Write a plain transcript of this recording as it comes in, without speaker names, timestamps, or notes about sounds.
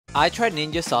I tried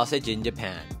ninja sausage in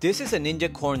Japan. This is a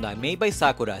ninja corn dog made by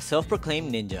Sakura, a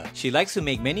self-proclaimed ninja. She likes to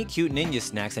make many cute ninja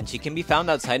snacks and she can be found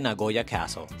outside Nagoya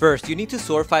Castle. First, you need to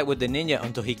sword fight with the ninja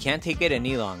until he can't take it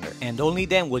any longer. And only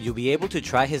then will you be able to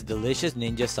try his delicious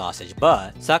ninja sausage.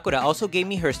 But Sakura also gave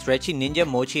me her stretchy ninja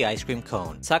mochi ice cream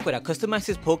cone. Sakura customized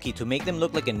his poke to make them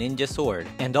look like a ninja sword.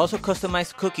 And also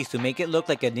customized cookies to make it look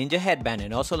like a ninja headband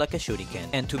and also like a shuriken.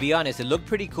 And to be honest, it looked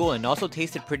pretty cool and also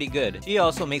tasted pretty good. She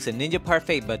also makes a ninja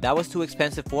parfait, but that was too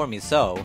expensive for me, so